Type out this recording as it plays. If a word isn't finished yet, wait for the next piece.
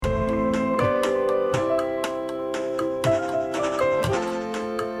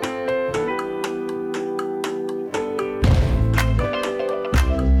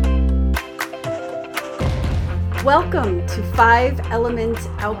Welcome to 5-Element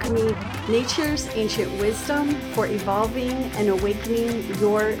Alchemy, nature's ancient wisdom for evolving and awakening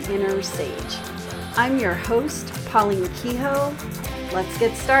your inner sage. I'm your host, Pauline Kehoe. Let's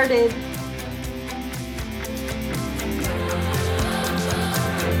get started.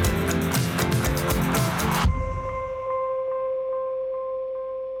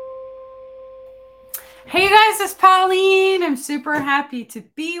 Hey guys, it's Pauline. I'm super happy to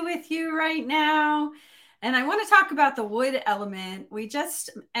be with you right now. And I want to talk about the wood element. We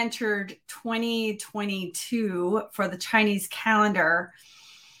just entered 2022 for the Chinese calendar.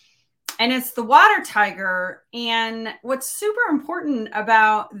 And it's the water tiger. And what's super important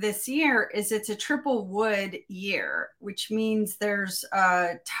about this year is it's a triple wood year, which means there's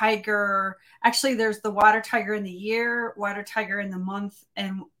a tiger. Actually, there's the water tiger in the year, water tiger in the month,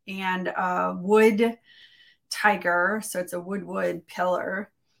 and wood tiger. So it's a wood pillar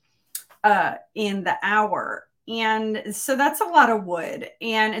in the hour. And so that's a lot of wood.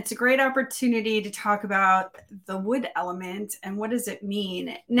 And it's a great opportunity to talk about the wood element and what does it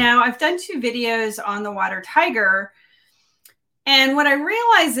mean. Now, I've done 2 videos on the water tiger. And what I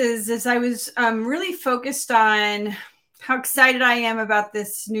realized is I was really focused on how excited I am about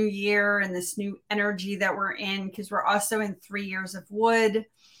this new year and this new energy that we're in, because we're also in 3 years of wood.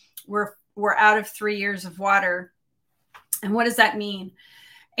 We're out of 3 years of water. And what does that mean?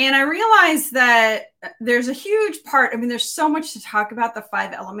 And I realized that there's a huge part. I mean, there's so much to talk about the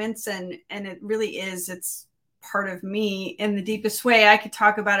 5 elements, and it really is. It's part of me in the deepest way. I could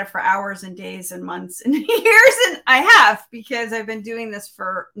talk about it for hours and days and months and years, and I have, because I've been doing this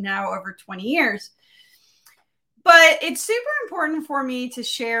for now over 20 years. But it's super important for me to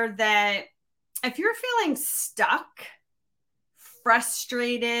share that if you're feeling stuck,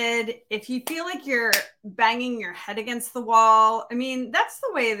 frustrated, if you feel like you're banging your head against the wall, I mean, that's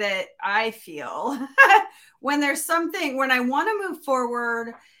the way that I feel when there's something, when I want to move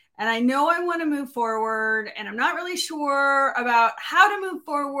forward and I know I want to move forward and I'm not really sure about how to move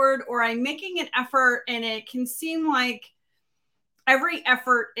forward, or I'm making an effort and it can seem like every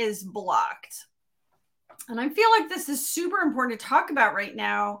effort is blocked. And I feel like this is super important to talk about right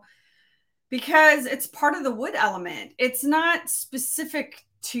now, because it's part of the wood element. It's not specific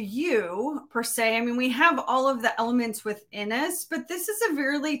to you per se. I mean, we have all of the elements within us, but this is a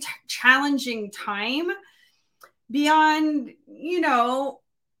really challenging time beyond,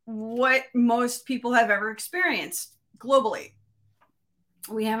 what most people have ever experienced globally.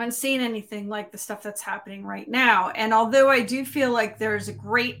 We haven't seen anything like the stuff that's happening right now. And although I do feel like there's a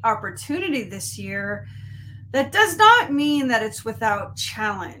great opportunity this year, that does not mean that it's without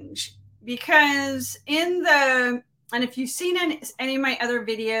challenge. Because and if you've seen any of my other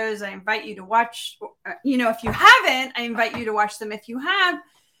videos, I invite you to watch, if you haven't, I invite you to watch them. If you have,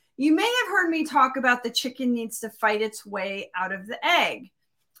 you may have heard me talk about the chicken needs to fight its way out of the egg.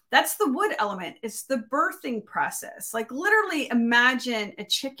 That's the wood element. It's the birthing process. Like, literally imagine a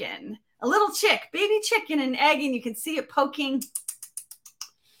chicken, a little chick, baby chicken, an egg, and you can see it poking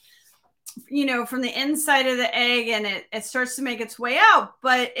from the inside of the egg, and it starts to make its way out,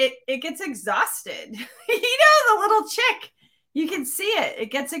 but it gets exhausted. The little chick, you can see it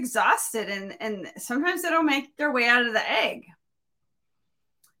gets exhausted, and sometimes they don't make their way out of the egg.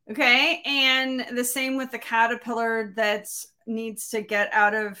 Okay. And the same with the caterpillar that needs to get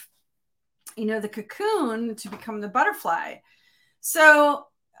out of, the cocoon to become the butterfly. So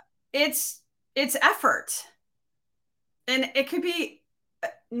it's effort, and it could be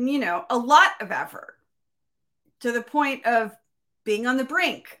a lot of effort, to the point of being on the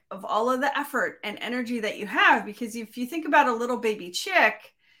brink of all of the effort and energy that you have. Because if you think about a little baby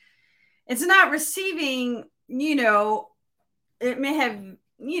chick, it's not receiving, it may have,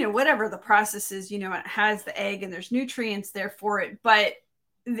 whatever the process is, it has the egg and there's nutrients there for it, but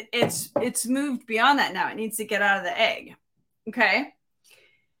it's moved beyond that now. It needs to get out of the egg. Okay.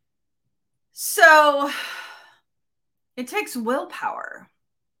 So it takes willpower.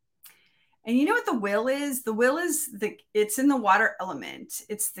 And you know what the will is? The will is it's in the water element.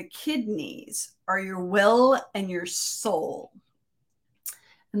 It's the kidneys are your will and your soul.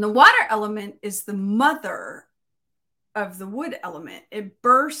 And the water element is the mother of the wood element. It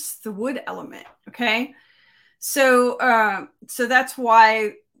births the wood element. Okay. So that's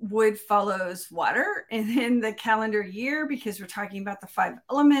why wood follows water in the calendar year, because we're talking about the 5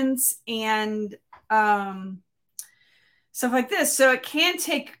 elements and, stuff like this. So it can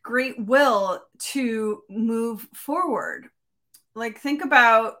take great will to move forward. Like, think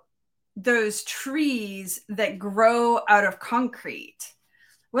about those trees that grow out of concrete.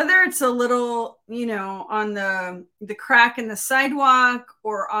 whether it's a little, on the crack in the sidewalk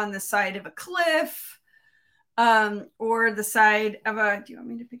or on the side of a cliff, or the side of a, do you want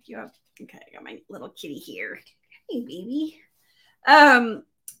me to pick you up? Okay, I got my little kitty here. Hey, baby.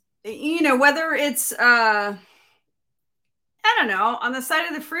 Whether it's, I don't know, on the side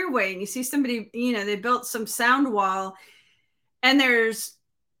of the freeway and you see somebody, they built some sound wall and there's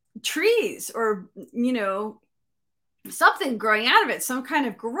trees or, something growing out of it, some kind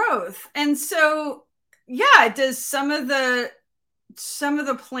of growth. And so, yeah, does some of the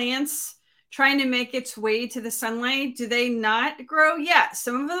plants trying to make its way to the sunlight, do they not grow? Yeah,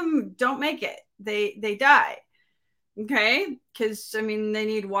 some of them don't make it. They die. Okay? Because they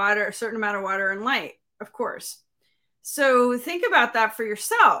need water, a certain amount of water and light, of course. So think about that for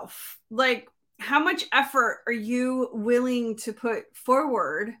yourself. Like, how much effort are you willing to put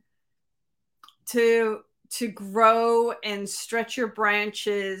forward to grow and stretch your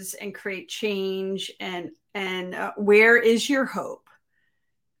branches and create change? And where is your hope?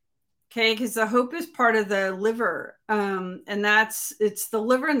 Okay, because the hope is part of the liver, and it's the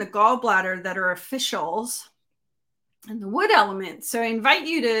liver and the gallbladder that are officials and the wood element. So I invite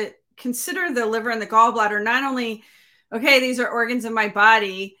you to consider the liver and the gallbladder not only, okay, these are organs in my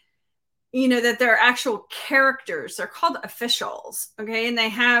body, that they're actual characters. They're called officials, okay? And they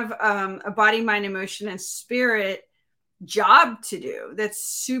have a body, mind, emotion, and spirit job to do that's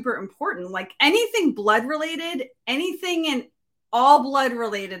super important. Like anything blood related, anything in all blood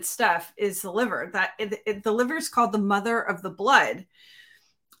related stuff is the liver. The liver is called the mother of the blood.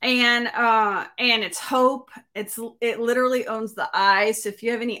 And it's hope. It literally owns the eye. So if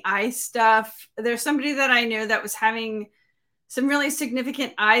you have any eye stuff, there's somebody that I know that was having some really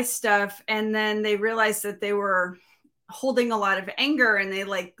significant eye stuff, and then they realized that they were holding a lot of anger, and they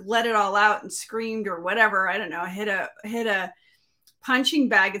like let it all out and screamed or whatever. I don't know, hit a punching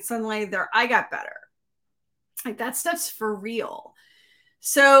bag, and suddenly their eye got better. Like that stuff's for real.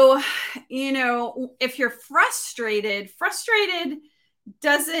 So, if you're frustrated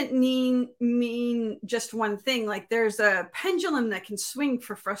doesn't mean just one thing. Like there's a pendulum that can swing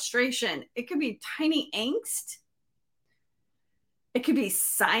for frustration. It could be tiny angst. It could be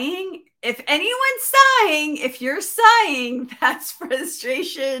sighing. If anyone's sighing, if you're sighing, that's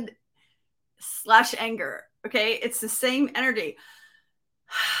frustration / anger. Okay. It's the same energy.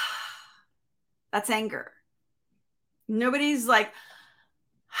 That's anger. Nobody's like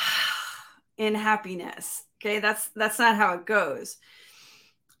in happiness. Okay. That's not how it goes.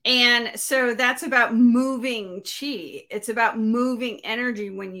 And so that's about moving chi. It's about moving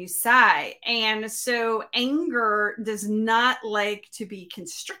energy when you sigh. And so anger does not like to be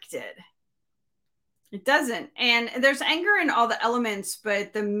constricted. It doesn't. And there's anger in all the elements,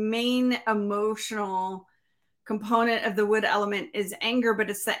 but the main emotional component of the wood element is anger, but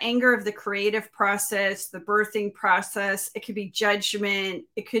it's the anger of the creative process, the birthing process. It could be judgment.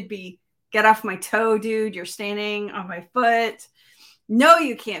 It could be get off my toe, dude. You're standing on my foot. No,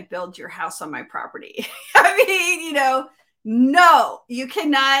 you can't build your house on my property. I mean, no, you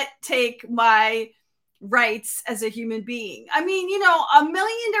cannot take my rights as a human being. I mean, a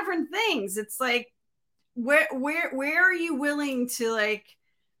million different things. It's like, where are you willing to like,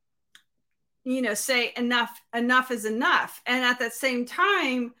 say enough is enough? And at that same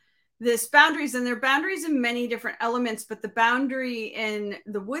time, this boundaries, and there are boundaries in many different elements, but the boundary in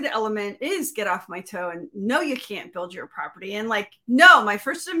the wood element is get off my toe, and no, you can't build your property. And like, no, my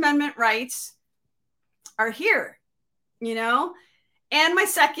First Amendment rights are here, and my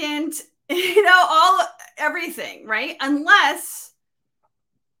second, everything, right? Unless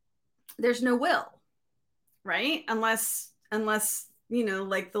there's no will, right? Unless,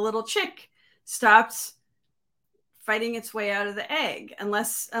 like the little chick stops fighting its way out of the egg,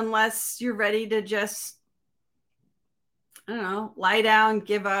 unless you're ready to just, I don't know, lie down,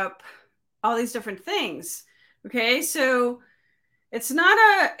 give up, all these different things. Okay. So it's not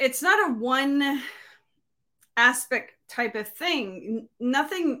a one aspect type of thing.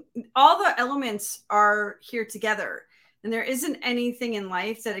 Nothing, all the elements are here together, and there isn't anything in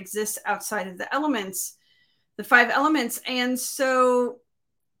life that exists outside of the elements, the 5 elements. And so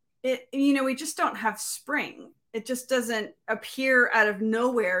we just don't have spring. It just doesn't appear out of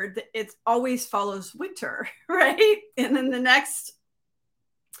nowhere. It always follows winter, right? And then the next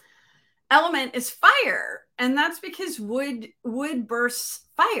element is fire. And that's because wood bursts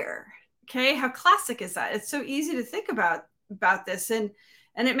fire. Okay. How classic is that? It's so easy to think about this. And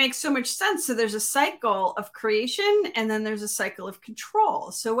it makes so much sense. So there's a cycle of creation, and then there's a cycle of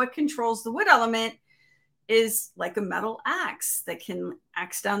control. So what controls the wood element is like a metal axe that can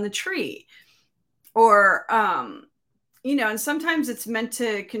axe down the tree, or and sometimes it's meant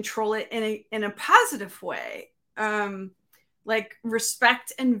to control it in a positive way. like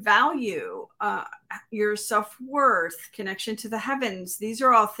respect and value, your self-worth, connection to the heavens. These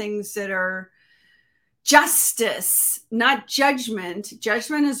are all things that are justice, not judgment.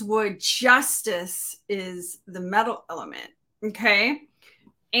 Judgment is wood. Justice is the metal element. Okay.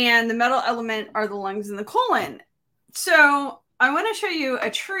 And the metal element are the lungs and the colon. So I want to show you a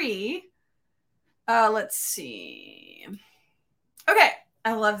tree. Let's see. Okay.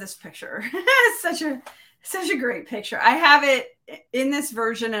 I love this picture. It's such a great picture. I have it in this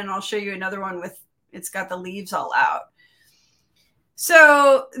version, and I'll show you another one with, it's got the leaves all out.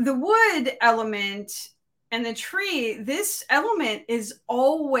 So the wood element and the tree, this element is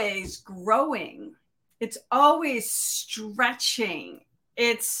always growing. It's always stretching.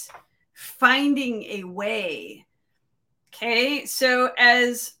 It's finding a way. Okay. So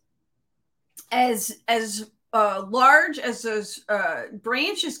as large as those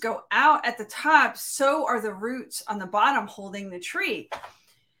branches go out at the top, so are the roots on the bottom holding the tree.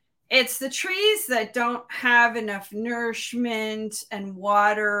 It's the trees that don't have enough nourishment and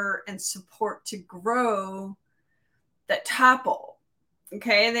water and support to grow that topple.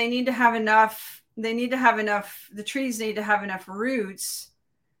 Okay. They need to have enough, the trees need to have enough roots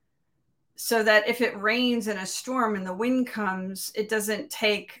so that if it rains in a storm and the wind comes, it doesn't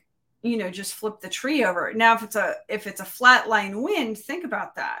take, just flip the tree over. Now, if it's a flat line wind, think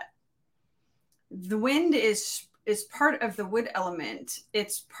about that. The wind is part of the wood element.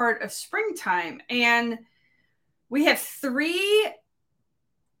 It's part of springtime. And we have 3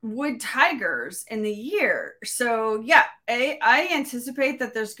 wood tigers in the year. So yeah, I anticipate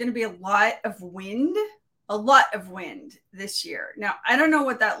that there's going to be a lot of wind this year. Now, I don't know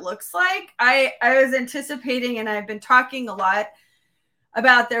what that looks like. I was anticipating, and I've been talking a lot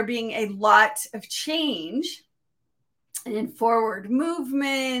about there being a lot of change and forward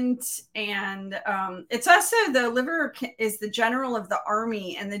movement. And it's also, the liver is the general of the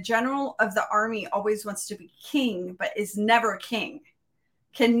army, and the general of the army always wants to be king, but is never king,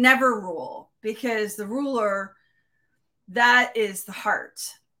 can never rule, because the ruler, that is the heart.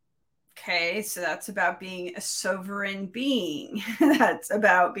 Okay, so that's about being a sovereign being. That's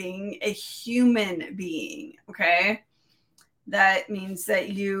about being a human being. Okay. That means that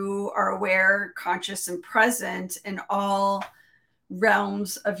you are aware, conscious, and present in all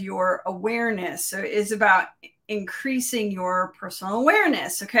realms of your awareness. So it is about increasing your personal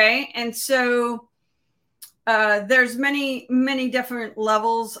awareness. Okay. And so there's many, many different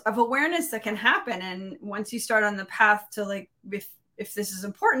levels of awareness that can happen. And once you start on the path to, like, if this is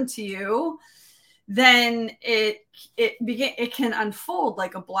important to you, then it can unfold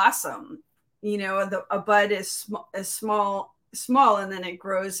like a blossom. A bud is small, and then it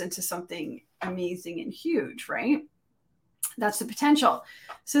grows into something amazing and huge, right? That's the potential.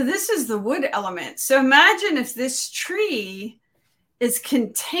 So this is the wood element. So imagine if this tree is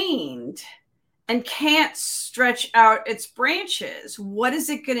contained and can't stretch out its branches. What is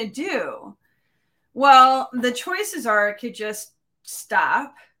it going to do? Well, the choices are, it could just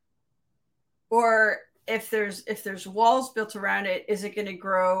stop, or if there's walls built around it, is it going to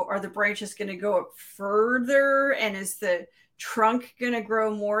grow? Are the branches going to go up further? And is the trunk going to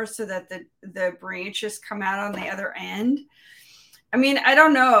grow more so that the branches come out on the other end? I mean, I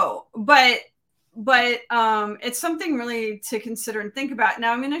don't know, but it's something really to consider and think about.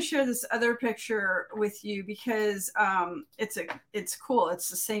 Now I'm going to share this other picture with you because it's cool. It's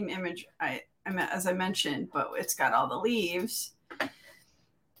the same image as I mentioned, but it's got all the leaves.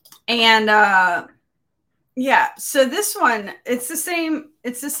 And yeah, so this one, it's the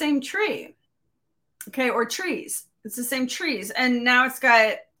same tree. Okay, or trees. It's the same trees. And now it's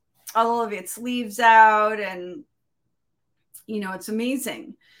got all of its leaves out, and it's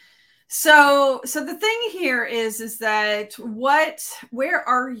amazing. So the thing here is that where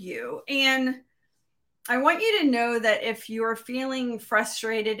are you? And I want you to know that if you're feeling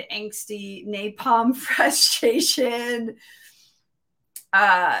frustrated, angsty, napalm frustration,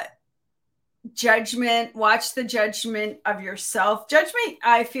 judgment, watch the judgment of yourself. Judgment,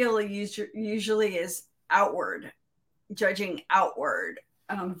 I feel, usually is outward, judging outward,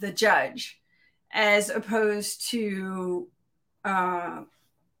 the judge, as opposed to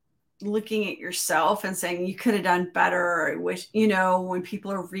looking at yourself and saying you could have done better, or I wish, when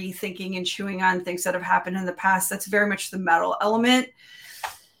people are rethinking and chewing on things that have happened in the past. That's very much the metal element,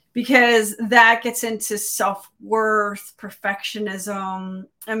 because that gets into self-worth, perfectionism.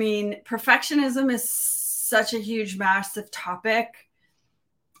 I mean, perfectionism is such a huge, massive topic.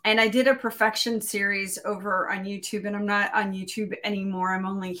 And I did a perfection series over on YouTube, and I'm not on YouTube anymore. I'm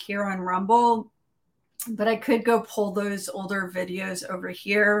only here on Rumble, but I could go pull those older videos over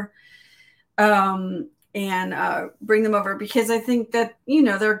here. bring them over, because I think that,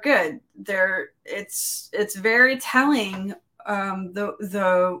 they're good. It's very telling,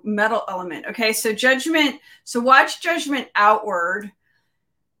 the metal element. Okay, so Judgment. So watch Judgment Outward.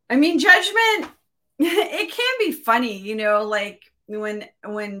 I mean, Judgment. It can be funny, like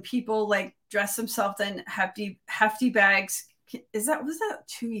when people like dress themselves in hefty bags. Was that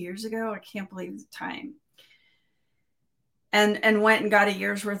 2 years ago? I can't believe the time. And went and got a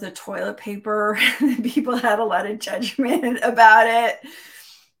year's worth of toilet paper. People had a lot of judgment about it.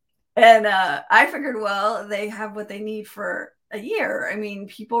 And I figured, well, they have what they need for a year. I mean,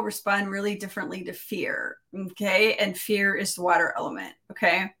 people respond really differently to fear. Okay. And fear is the water element.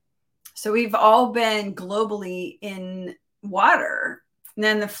 Okay. So we've all been globally in water. And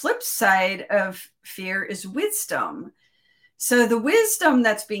then the flip side of fear is wisdom. So the wisdom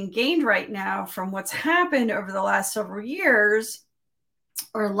that's being gained right now from what's happened over the last several years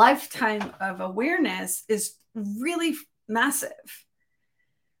or lifetime of awareness is really massive.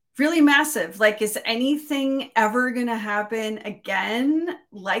 Really massive. Like, is anything ever going to happen again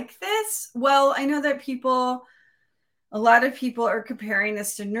like this? Well, I know that a lot of people are comparing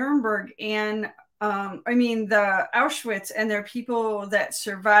this to Nuremberg and I mean, the Auschwitz, and there are people that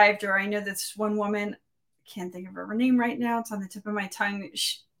survived, or I know this one woman, can't think of her name right now. It's on the tip of my tongue.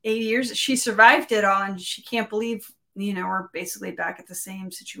 80 years, she survived it all, and she can't believe, we're basically back at the same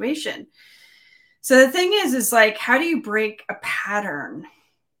situation. So the thing is like, how do you break a pattern?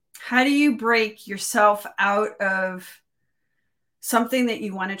 How do you break yourself out of something that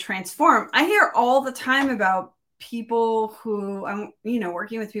you want to transform? I hear all the time about people who I'm,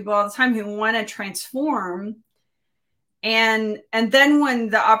 working with people all the time who want to transform. And then when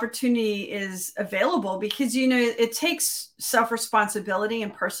the opportunity is available, because, it takes self-responsibility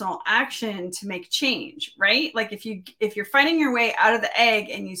and personal action to make change, right? Like if you're fighting your way out of the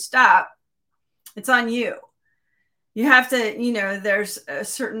egg and you stop, it's on you. You have to, there's a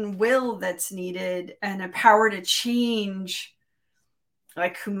certain will that's needed and a power to change.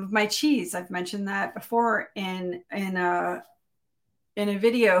 Like, Who Moved My Cheese? I've mentioned that before in a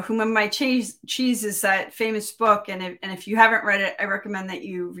video. Who Moved My Cheese is that famous book, and if you haven't read it, I recommend that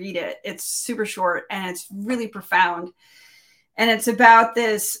you read it. It's super short and it's really profound, and it's about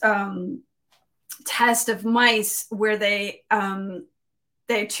this test of mice where they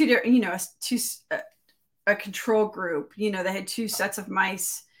a control group. They had two sets of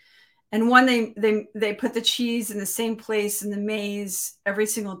mice. And one, they put the cheese in the same place in the maze every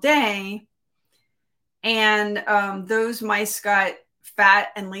single day. And those mice got fat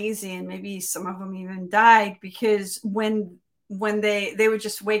and lazy, and maybe some of them even died, because when they would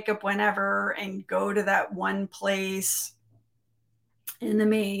just wake up whenever and go to that one place in the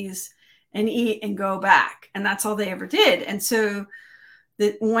maze and eat and go back. And that's all they ever did. And so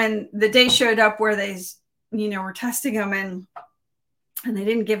when the day showed up where they, were testing them and they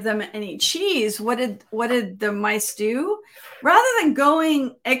didn't give them any cheese, what did the mice do? Rather than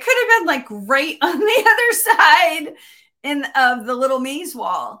going, it could have been like right on the other side of the little maze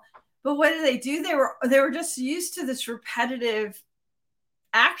wall. But what did they do? They were just used to this repetitive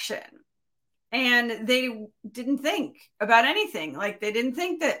action, and they didn't think about anything. Like, they didn't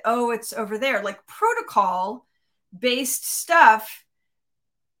think that, oh, it's over there. Like, protocol based stuff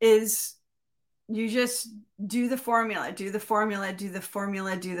is, you just do the formula.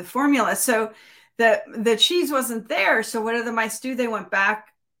 So the cheese wasn't there. So what did the mice do? They went back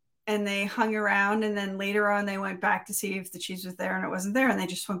and they hung around, and then later on they went back to see if the cheese was there, and it wasn't there, and they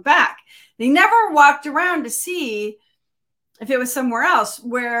just went back. They never walked around to see if it was somewhere else.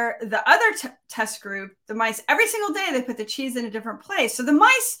 Where the other test group, the mice, every single day they put the cheese in a different place. So the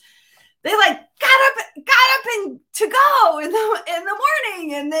mice, they like got up and to go in the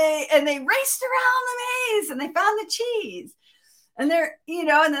morning, and they raced around the maze, and they found the cheese, and they're,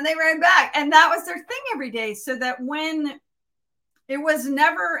 and then they ran back, and that was their thing every day. So that when it was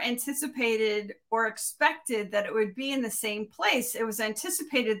never anticipated or expected that it would be in the same place, it was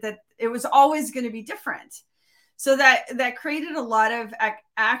anticipated that it was always going to be different. So that created a lot of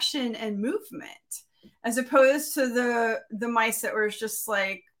action and movement, as opposed to the mice that were just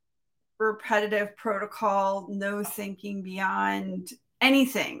like repetitive protocol, no thinking beyond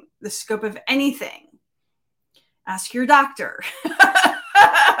anything, the scope of anything. Ask your doctor.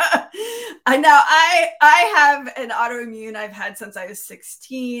 I know I have an autoimmune I've had since I was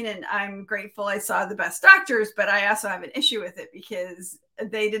 16, and I'm grateful I saw the best doctors, but I also have an issue with it because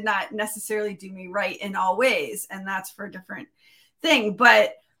they did not necessarily do me right in all ways, and that's for a different thing.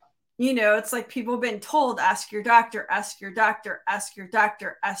 But it's like people have been told, ask your doctor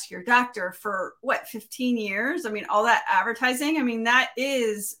for what, 15 years? I mean, all that advertising, I mean, that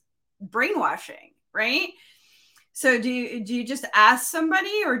is brainwashing. right? So do you just ask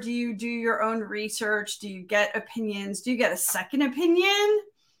somebody, or do you do your own research? Do you get opinions? Do you get a second opinion?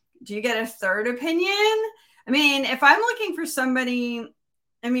 Do you get a third opinion? I mean, if I'm looking for somebody,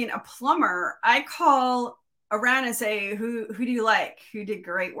 I mean, a plumber, I call around and say, who do you like? Who did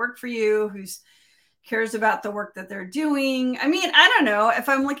great work for you? Who's cares about the work that they're doing? I mean, I don't know. If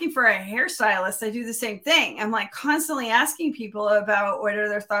I'm looking for a hairstylist, I do the same thing. I'm like constantly asking people about what are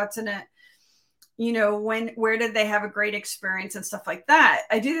their thoughts in it. You know, where did they have a great experience and stuff like that.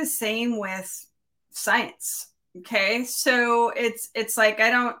 I do the same with science. Okay. So it's like,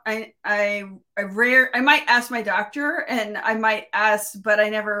 I might ask my doctor, and I might ask, but I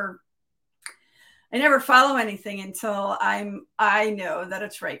never follow anything until I know that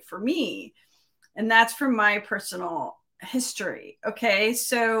it's right for me. And that's from my personal history. Okay.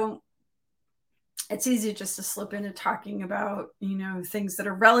 So it's easy just to slip into talking about, you know, things that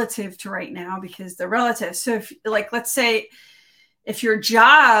are relative to right now because they're relative. So if, like, let's say if your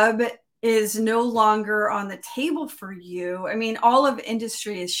job is no longer on the table for you, I mean, all of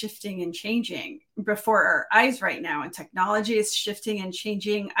industry is shifting and changing before our eyes right now, and technology is shifting and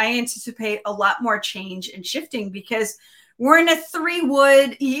changing. I anticipate a lot more change and shifting because we're in a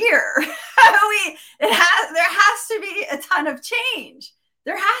 3-wood year. There has to be a ton of change.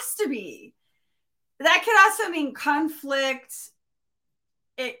 There has to be. That could also mean conflict.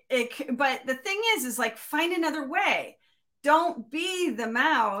 But the thing is like, find another way. Don't be the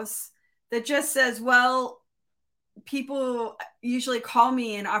mouse that just says, well, people usually call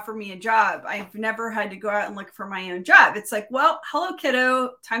me and offer me a job. I've never had to go out and look for my own job. It's like, well, hello,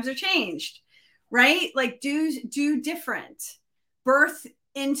 kiddo. Times are changed, right? Like, do different. Birth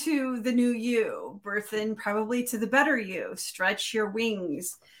into the new you. Birth in probably to the better you. Stretch your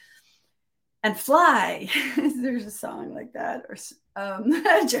wings and fly. There's a song like that, or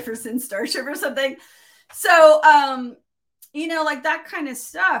Jefferson Starship or something. So, you know, like that kind of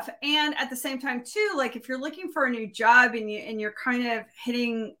stuff. And at the same time too, like if you're looking for a new job and you're kind of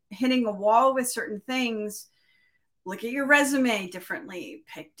hitting a wall with certain things, look at your resume differently,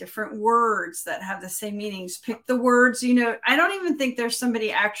 pick different words that have the same meanings, pick the words, you know. I don't even think there's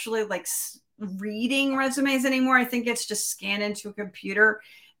somebody actually like reading resumes anymore. I think it's just scanned into a computer,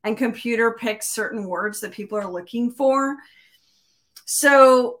 and computer picks certain words that people are looking for.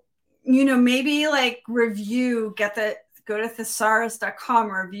 So, you know, maybe like review, go to thesaurus.com,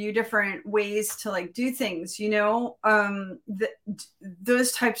 review different ways to like do things, you know,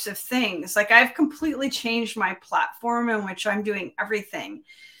 those types of things. Like I've completely changed my platform in which I'm doing everything.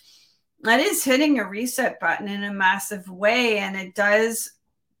 That is hitting a reset button in a massive way. And it does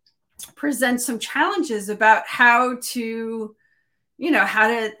present some challenges about how to, you know, how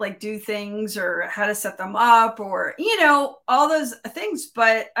to like do things or how to set them up, or, you know, all those things.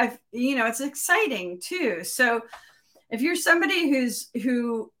 But you know, it's exciting too. So if you're somebody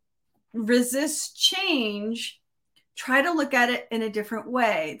who resists change, try to look at it in a different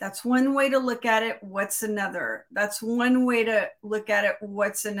way. That's one way to look at it. What's another? That's one way to look at it.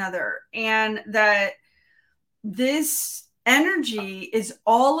 What's another? And that this energy is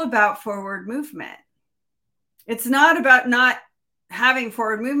all about forward movement. It's not about not having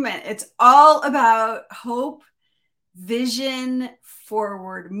forward movement. It's all about hope, vision,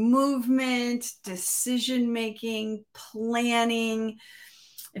 forward movement, decision making, planning.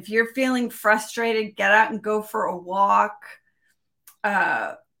 If you're feeling frustrated, get out and go for a walk.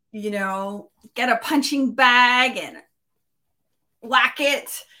 You know, get a punching bag and whack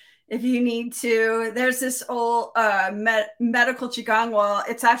it if you need to. There's this old medical qigong. Well,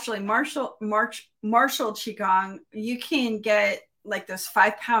 it's actually martial qigong. You can get like those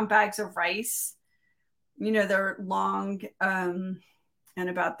 5-pound bags of rice. You know, they're long and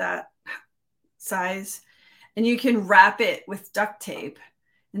about that size. And you can wrap it with duct tape.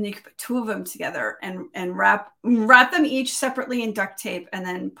 And you can put 2 of them together and wrap them each separately in duct tape, and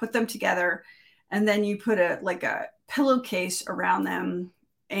then put them together. And then you put a pillowcase around them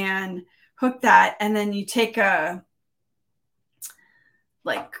and hook that. And then you take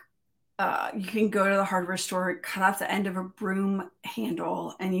you can go to the hardware store, cut off the end of a broom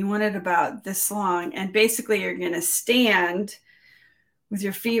handle, and you want it about this long. And basically you're going to stand with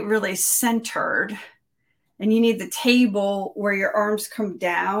your feet really centered, and you need the table where your arms come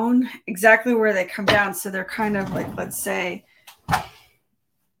down, exactly where they come down. So they're kind of like, let's say,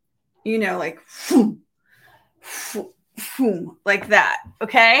 you know, like, like that.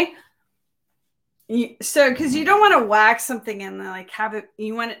 Okay. So, because you don't want to whack something and like have it,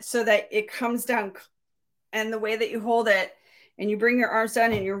 you want it so that it comes down, and the way that you hold it and you bring your arms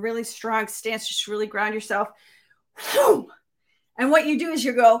down and you're really strong stance, just really ground yourself. And what you do is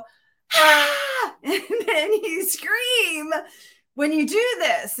you go, ah, and then you scream when you do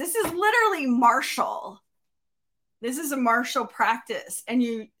this. This is literally martial. This is a martial practice, and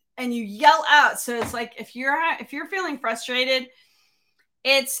you yell out. So it's like if you're feeling frustrated,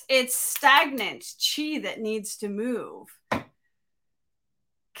 it's stagnant chi that needs to move,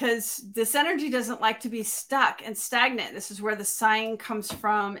 because this energy doesn't like to be stuck and stagnant. This is where the sign comes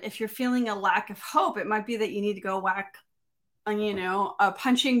from. If you're feeling a lack of hope, it might be that you need to go whack a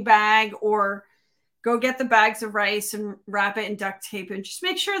punching bag, or go get the bags of rice and wrap it in duct tape, and just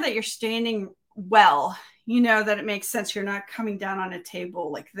make sure that you're standing well, that it makes sense. You're not coming down on a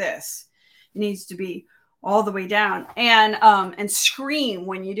table like this. It needs to be all the way down, and scream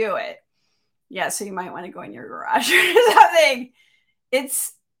when you do it. Yeah, so you might want to go in your garage or something.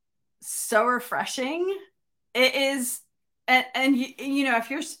 It's so refreshing. It is. And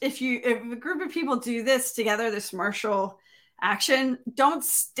if a group of people do this together, this martial action, don't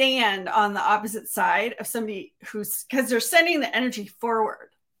stand on the opposite side of somebody because they're sending the energy forward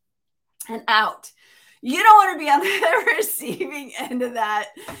and out. You don't want to be on the receiving end of that.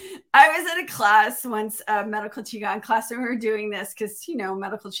 I was in a class once, a medical Qigong class, and we were doing this because,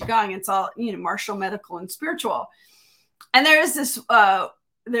 medical Qigong, it's all, martial, medical, and spiritual. And there's this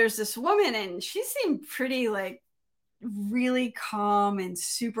woman, and she seemed pretty really calm and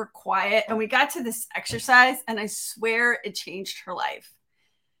super quiet. And we got to this exercise, and I swear it changed her life.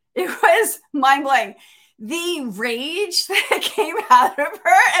 It was mind-blowing. The rage that came out of her,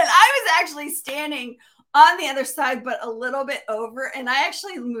 and I was actually standing on the other side, but a little bit over, and I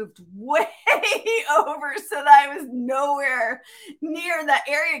actually moved way over so that I was nowhere near that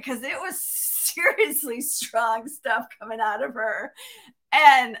area, because it was seriously strong stuff coming out of her,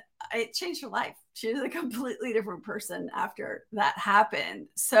 and it changed her life. She was a completely different person after that happened.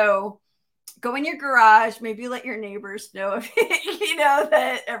 So go in your garage, maybe let your neighbors know if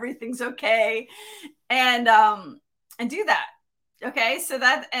that everything's okay, and do that. Okay, so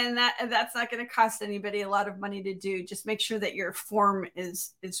that's not going to cost anybody a lot of money to do. Just make sure that your form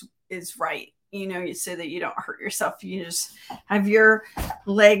is right. So that you don't hurt yourself. You just have your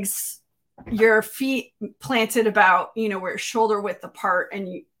legs, your feet planted about, where shoulder width apart,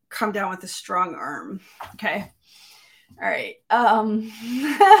 and you come down with a strong arm. Okay. All right. All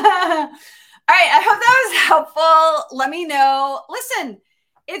right. I hope that was helpful. Let me know. Listen,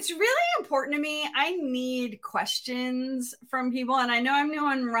 it's really important to me. I need questions from people, and I know I'm new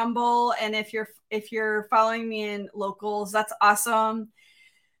on Rumble, and if you're following me in locals, that's awesome.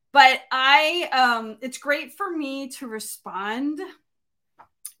 But it's great for me to respond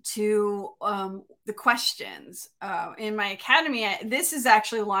to the questions in my academy. This is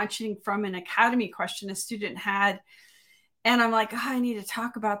actually launching from an academy question a student had, and I'm like, I need to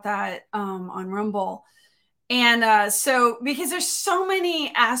talk about that on Rumble. And so, because there's so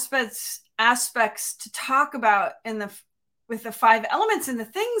many aspects to talk about with the 5 elements, and the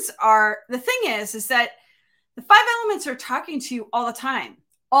thing is that the 5 elements are talking to you all the time,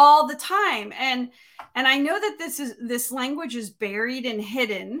 and I know that this language is buried and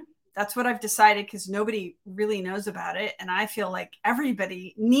hidden. That's what I've decided, because nobody really knows about it, and I feel like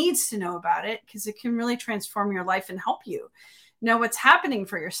everybody needs to know about it, because it can really transform your life and help you know what's happening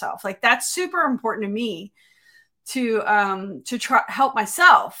for yourself. That's super important to me to try help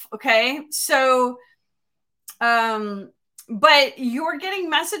myself. Okay, so but you're getting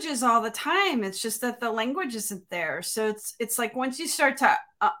messages all the time. It's just that the language isn't there. So it's like, once you start to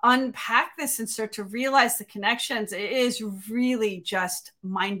unpack this and start to realize the connections, it is really just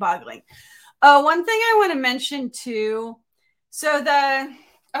mind-boggling. One thing I want to mention too, so the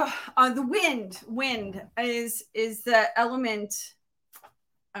wind is the element.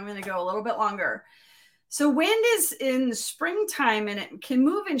 I'm going to go a little bit longer. So wind is in the springtime, and it can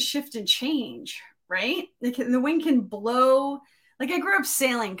move and shift and change, right? The wind can blow. Like, I grew up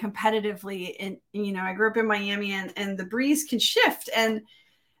sailing competitively, and I grew up in Miami, and the breeze can shift, and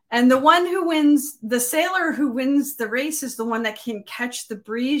the sailor who wins the race is the one that can catch the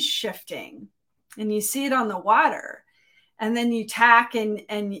breeze shifting, and you see it on the water. And then you tack, and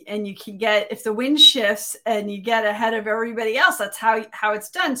you can get, if the wind shifts and you get ahead of everybody else, that's how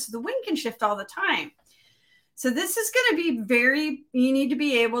it's done. So the wind can shift all the time. So this is going to be you need to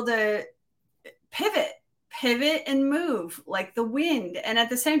be able to pivot and move like the wind. And at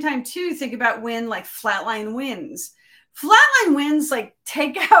the same time too, think about wind like flatline winds. Flatline winds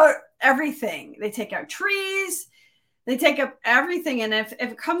take out everything. They take out trees. They take up everything. And if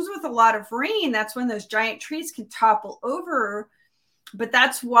it comes with a lot of rain, that's when those giant trees can topple over. But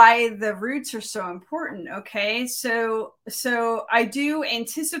that's why the roots are so important. Okay. So I do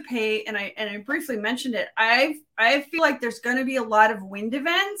anticipate, and I briefly mentioned it, I feel like there's going to be a lot of wind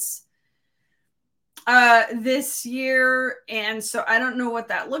events this year, and so I don't know what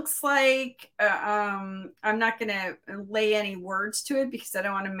that looks like. I'm not going to lay any words to it because I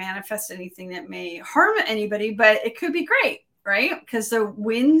don't want to manifest anything that may harm anybody, but it could be great, right? Because the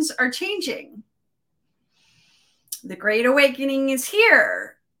winds are changing. The Great Awakening is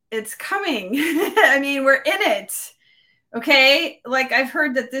here. It's coming. I mean, we're in it. Okay. Like I've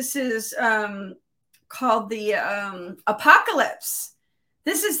heard that this is called the apocalypse.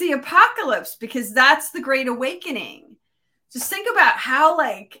 This is the apocalypse because that's the Great Awakening. Just think about how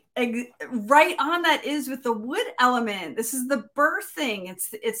like right on that is with the wood element. This is the birthing.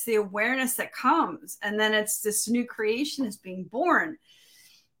 It's the awareness that comes, and then it's this new creation is being born.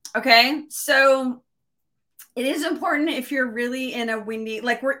 Okay, so it is important if you're really in a windy,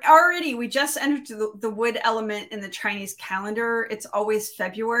 like we just entered the wood element in the Chinese calendar. It's always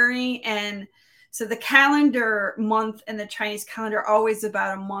February. And so the calendar month in the Chinese calendar, always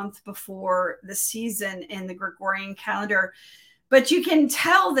about a month before the season in the Gregorian calendar. But you can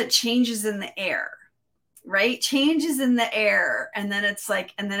tell that changes in the air, right? Changes in the air. And then it's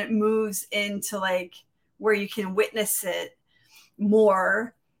like, and then it moves into like where you can witness it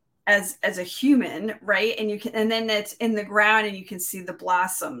more as a human, right? And you can, and then it's in the ground and you can see the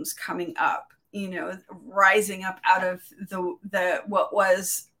blossoms coming up, you know, rising up out of the what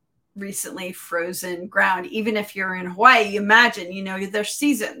was recently frozen ground. Even if you're in Hawaii, imagine, you know, there's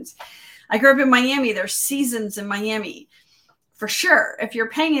seasons. I grew up in Miami. There's seasons in Miami for sure. If you're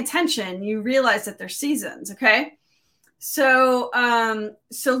paying attention, you realize that there's seasons. Okay. So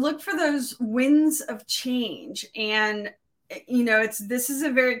so look for those winds of change. And you know, this is a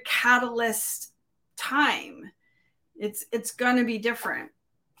very catalyst time. It's going to be different.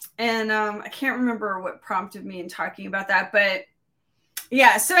 And I can't remember what prompted me in talking about that, but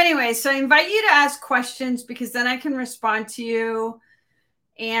yeah. So anyway, so I invite you to ask questions because then I can respond to you,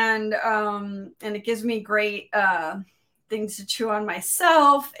 and it gives me great things to chew on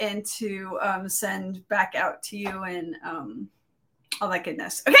myself and to send back out to you, and all that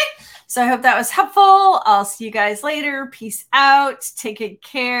goodness. Okay. So I hope that was helpful. I'll see you guys later. Peace out. Take good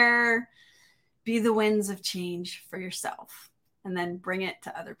care. Be the winds of change for yourself, and then bring it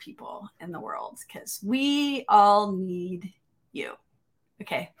to other people in the world because we all need you.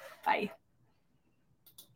 Okay. Bye.